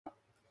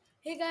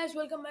Hey guys,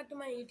 welcome back to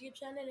my YouTube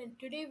channel, and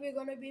today we're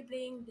gonna be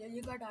playing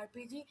Deluge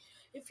RPG.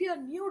 If you're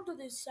new to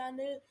this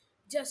channel,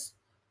 just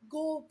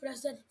go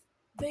press that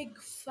big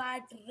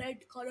fat red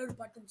color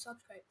button,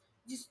 subscribe.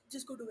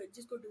 Just go do it.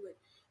 Just go do it,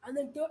 and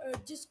then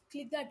just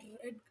click that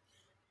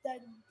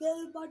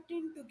bell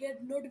button to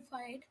get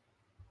notified.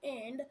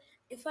 And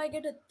if I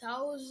get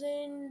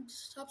 1,000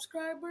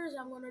 subscribers,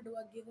 I'm gonna do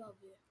a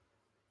giveaway.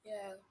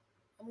 Yeah,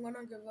 I'm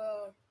gonna give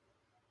a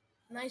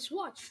nice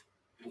watch.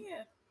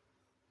 Yeah,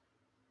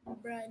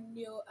 brand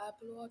new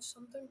Apple Watch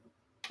something.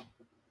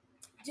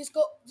 Just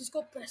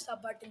go press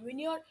that button when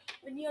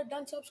you're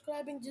done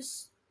subscribing.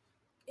 Just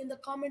in the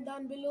comment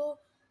down below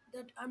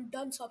that I'm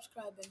done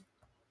subscribing.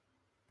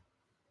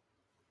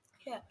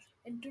 Yeah,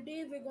 and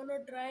today we're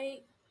gonna try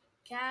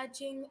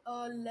catching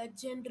a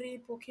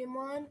legendary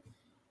Pokemon.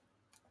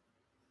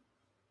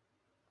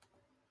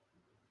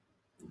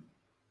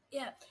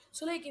 Yeah,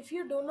 so like if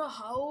you don't know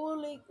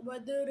how, like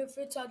whether if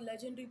it's a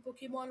legendary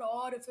Pokemon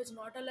or if it's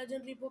not a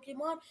legendary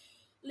Pokemon,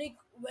 like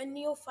when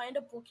you find a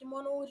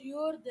Pokemon over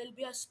here, there'll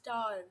be a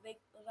star like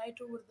right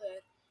over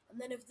there, and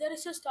then if there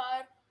is a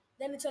star,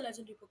 then it's a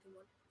legendary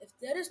Pokemon. If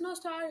there is no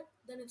star,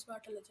 then it's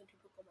not a legendary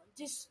Pokemon.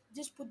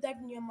 Just put that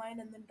in your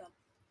mind and then done.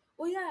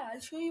 Oh yeah, I'll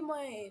show you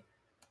my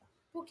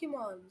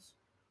Pokemons.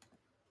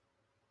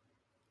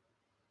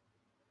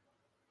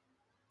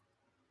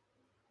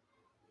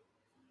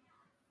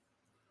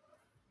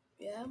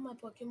 Yeah, my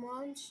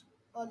Pokemons,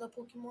 all the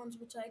Pokemons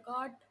which I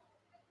got.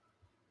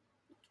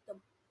 Look at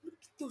them. Look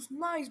at those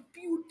nice,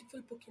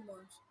 beautiful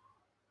Pokemons.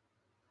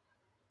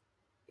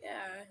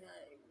 Yeah,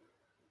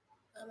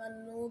 I'm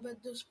a noob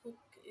at this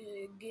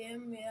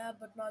game, yeah,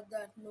 but not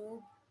that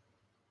noob.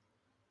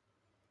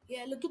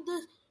 Yeah, look at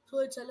this. So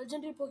it's a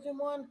legendary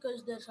Pokemon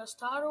because there's a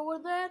star over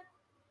there.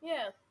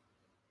 Yeah,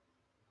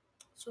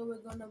 so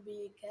we're gonna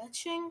be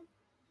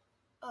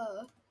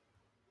uh,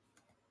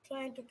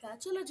 trying to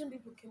catch a legendary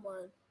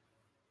Pokemon.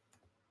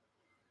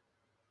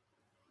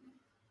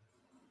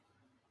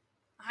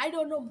 I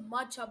don't know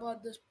much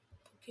about this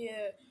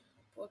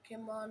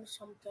Pokemon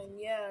something.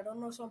 Yeah, I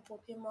don't know some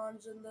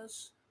Pokemons in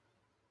this.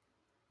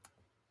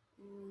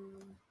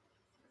 Mm,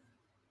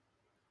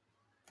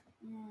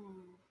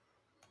 mm.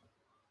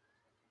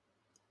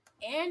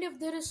 And if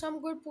there is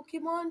some good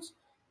Pokemons,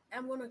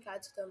 I'm gonna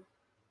catch them.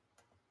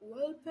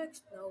 Well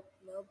picked? Nope,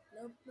 nope,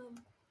 nope, nope.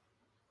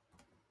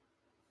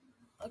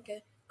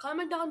 Okay.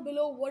 Comment down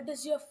below what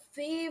is your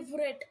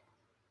favorite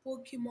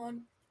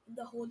Pokemon in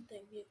the whole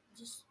thing. Yeah,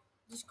 just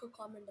go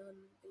comment down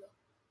below.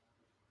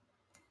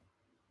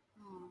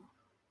 Hmm.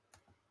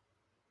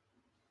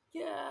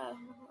 Yeah,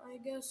 I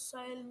guess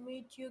I'll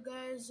meet you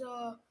guys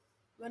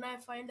when I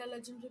find a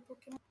legendary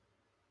Pokemon.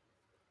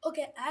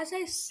 Okay, as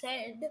I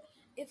said,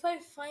 if I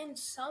find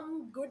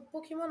some good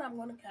Pokemon, I'm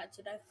gonna catch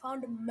it. I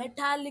found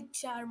Metallic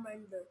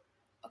Charmander.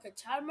 Okay,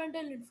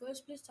 Charmander in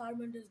first place.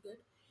 Charmander is good,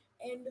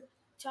 and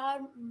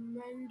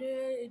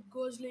Charmander it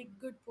goes like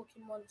good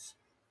Pokemons.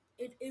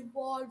 It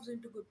evolves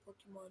into good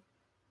Pokemon.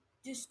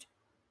 Just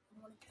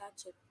I'm gonna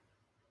catch it.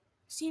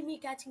 See me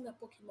catching the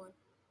Pokemon.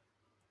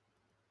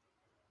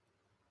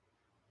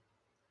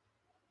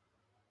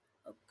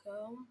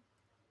 Okay,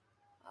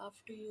 I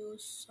have to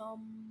use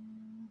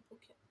some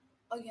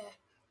Pokemon. Okay,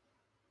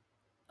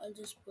 I'll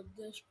just put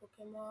this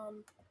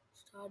Pokemon.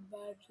 Start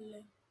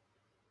battling.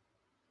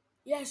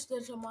 Yes,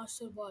 there's a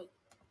Master Ball.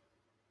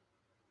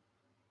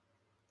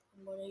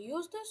 I'm gonna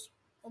use this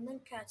and then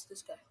catch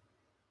this guy.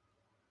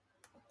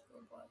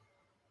 Oh boy.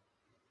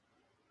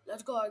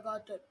 Let's go, I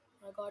got it.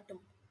 I got him.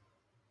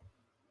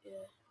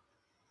 Yeah.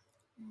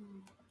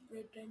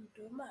 Return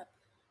to map.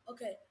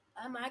 Okay,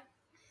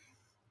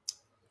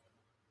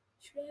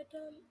 should I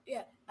tell?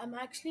 Yeah, I'm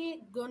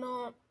actually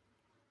gonna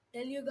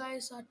tell you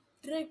guys a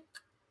trick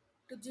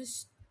to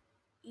just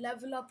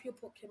level up your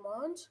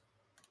Pokemons.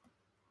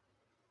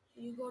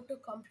 You go to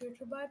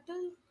computer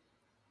battle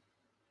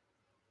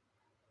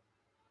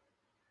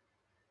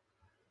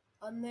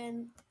and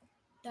then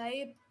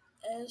type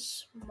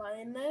S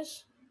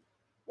minus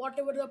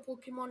whatever the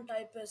Pokemon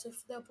type is.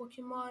 If the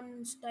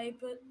Pokemon is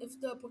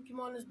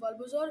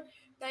Bulbasaur,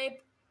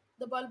 type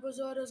the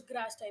Bulbasaur is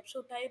grass type.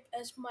 So type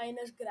S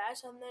minus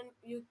grass and then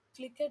you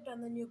click it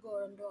and then you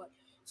go and draw it.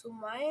 So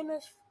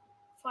minus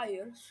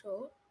fire.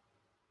 So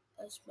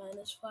S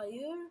minus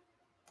fire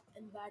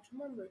and battle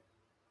member.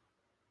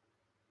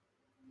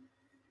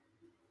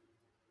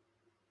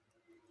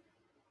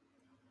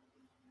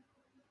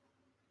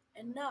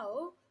 And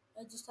now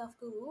I just have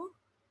to.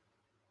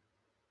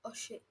 Oh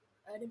shit!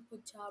 I didn't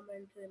put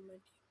Charmander in my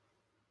team.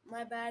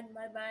 My bad.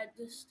 My bad.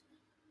 Just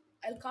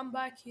I'll come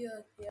back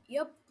here.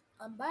 Yep,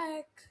 I'm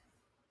back.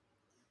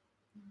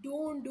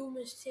 Don't do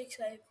mistakes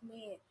like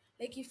me.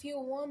 Like if you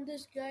want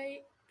this guy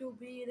to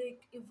be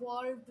like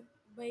evolved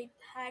by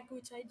hack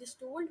which I just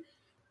told,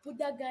 put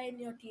that guy in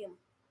your team.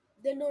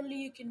 Then only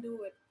you can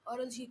do it. Or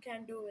else you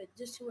can't do it.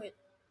 Just do it.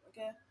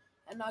 Okay?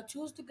 And now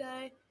choose the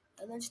guy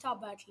and then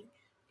start battling.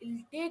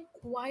 It'll take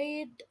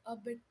quite a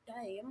bit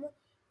time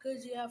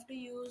because you have to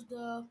use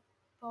the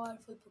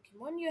powerful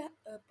Pokemon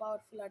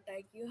powerful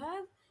attack you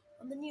have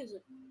and then use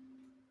it.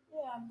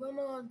 Yeah, I'm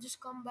gonna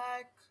just come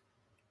back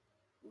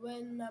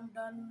when I'm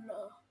done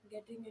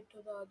getting it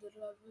to the other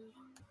level.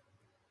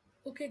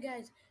 Okay,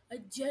 guys, I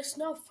just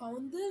now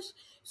found this.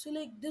 So,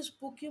 like, this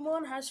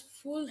Pokemon has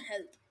full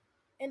health,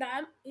 and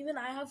I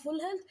have full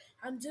health.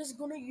 I'm just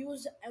gonna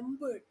use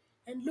Ember,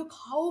 and look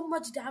how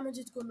much damage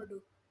it's gonna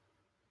do.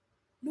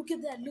 Look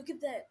at that! Look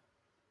at that!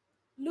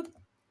 Look,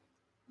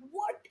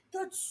 what?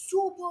 That's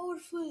so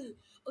powerful.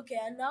 Okay,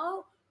 and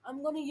now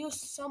I'm gonna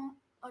use some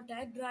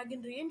attack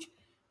dragon range,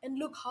 and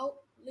look how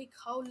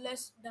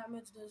less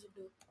damage does it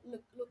do.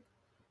 Look,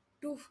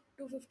 two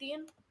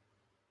 15,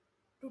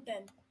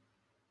 210,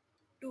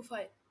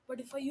 5. But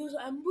if I use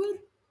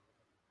Ember,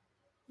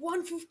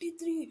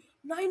 153,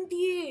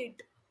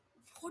 98,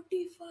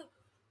 45.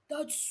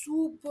 That's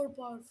super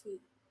powerful.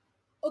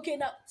 Okay,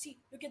 now see,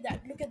 look at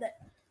that, look at that,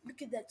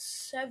 look at that.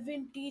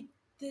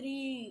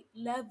 73,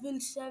 level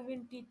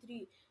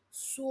 73.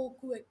 So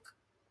quick.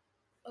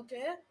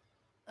 Okay,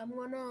 I'm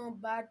gonna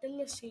battle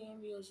the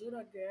same user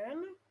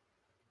again.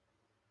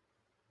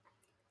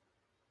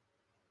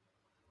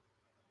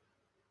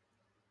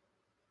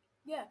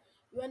 Yeah,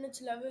 when it's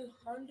level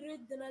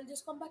 100, then I'll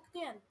just come back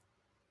again.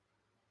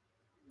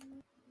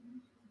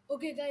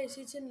 Okay, guys,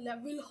 it's in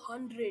level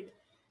 100,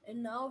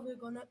 and now we're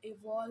gonna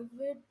evolve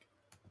it.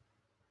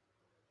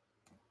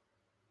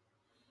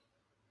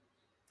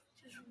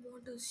 Just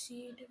want to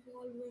see it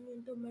evolving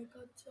into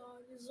Mega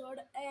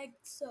Charizard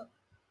X.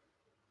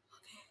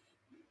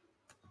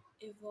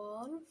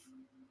 Evolve.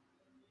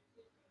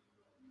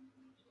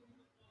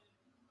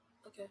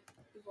 Okay,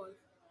 evolve.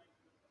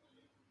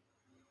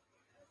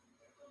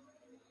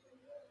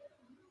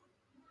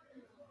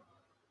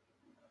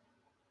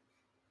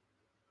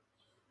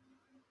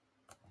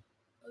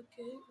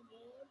 Okay,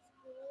 evolve.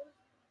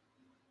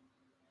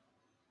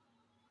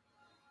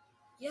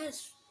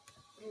 Yes,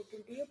 right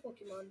into your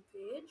Pokemon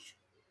page.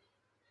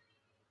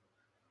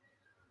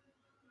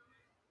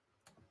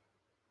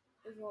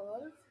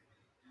 Evolve.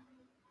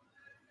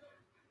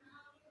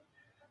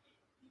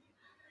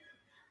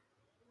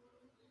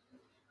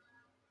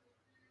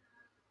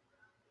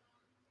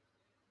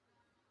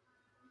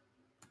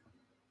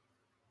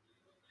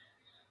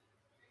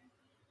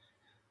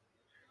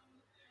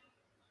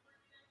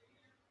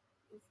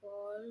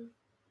 Evolve.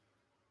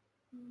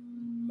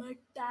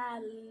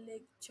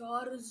 Metallic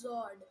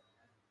Charizard.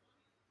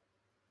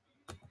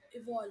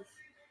 Evolve.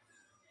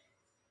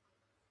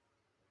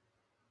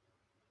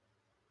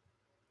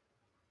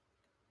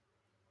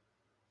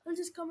 I'll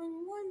just come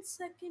in 1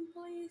 second,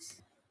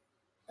 please.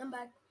 I'm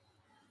back.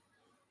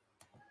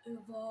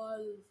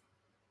 Evolve.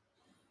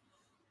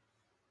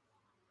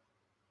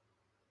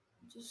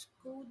 Just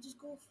go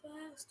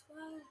fast,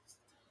 fast.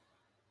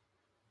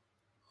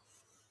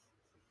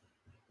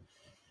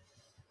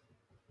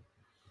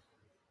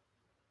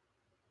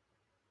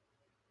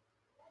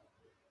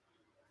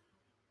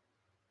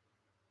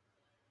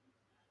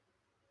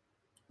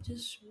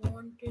 Just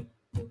wanted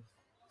to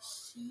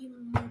see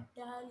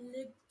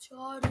Metallic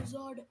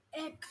Charizard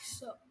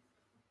X.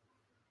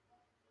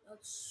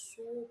 That's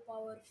so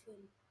powerful.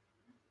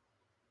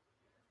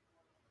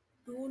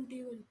 Don't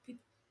even pick,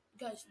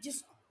 guys.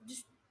 Just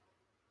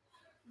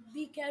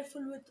be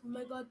careful with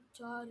Mega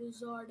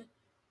Charizard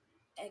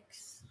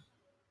X.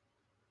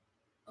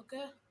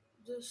 Okay,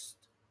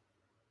 just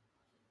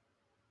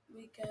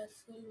be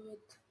careful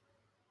with.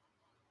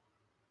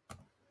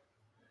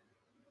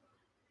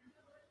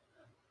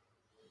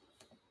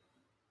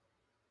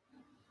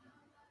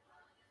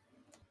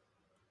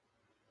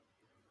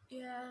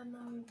 Yeah,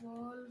 now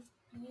evolve.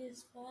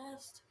 Please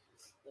fast.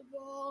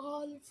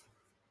 Evolve.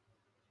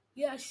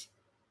 Yes.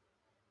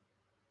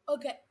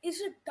 Okay, it's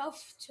a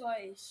tough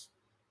choice.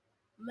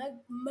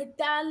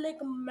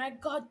 Metallic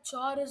Mega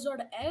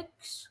Charizard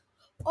X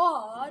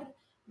or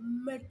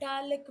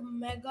Metallic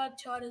Mega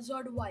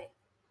Charizard Y.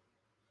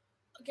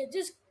 Okay,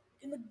 just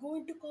go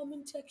into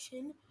comment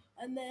section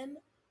and then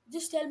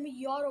just tell me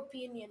your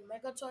opinion.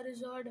 Mega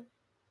Charizard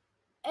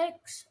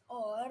X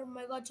or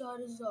Mega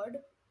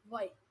Charizard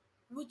Y.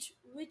 Which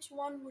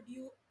one would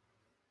you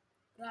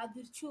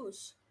rather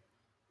choose?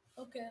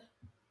 Okay,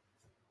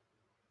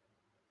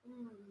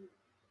 hmm,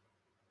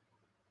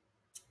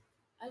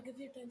 I'll give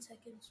you 10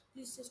 seconds.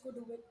 Please just go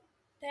do it.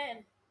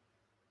 10,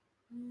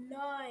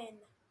 9,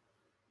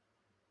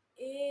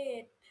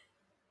 8,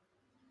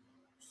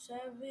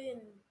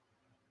 7,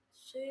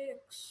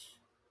 6,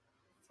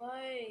 5,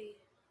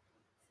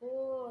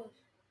 4,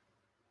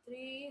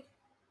 3,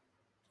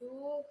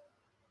 2,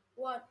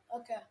 1.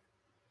 Okay.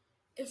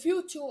 If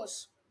you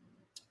chose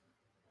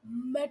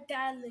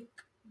Metallic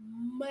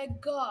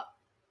Mega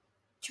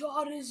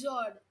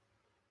Charizard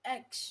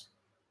X,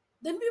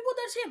 then we both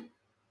are same.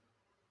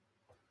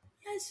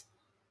 Yes,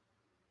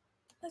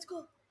 let's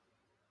go.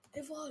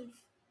 Evolve.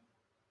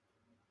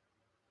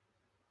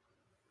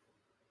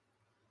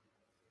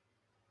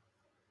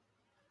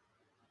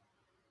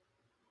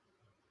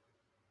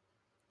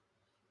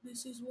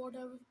 This is what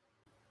I.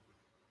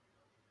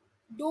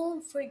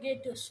 Don't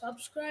forget to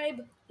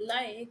subscribe,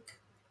 like,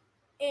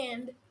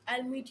 and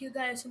I'll meet you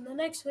guys in the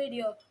next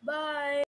video. Bye.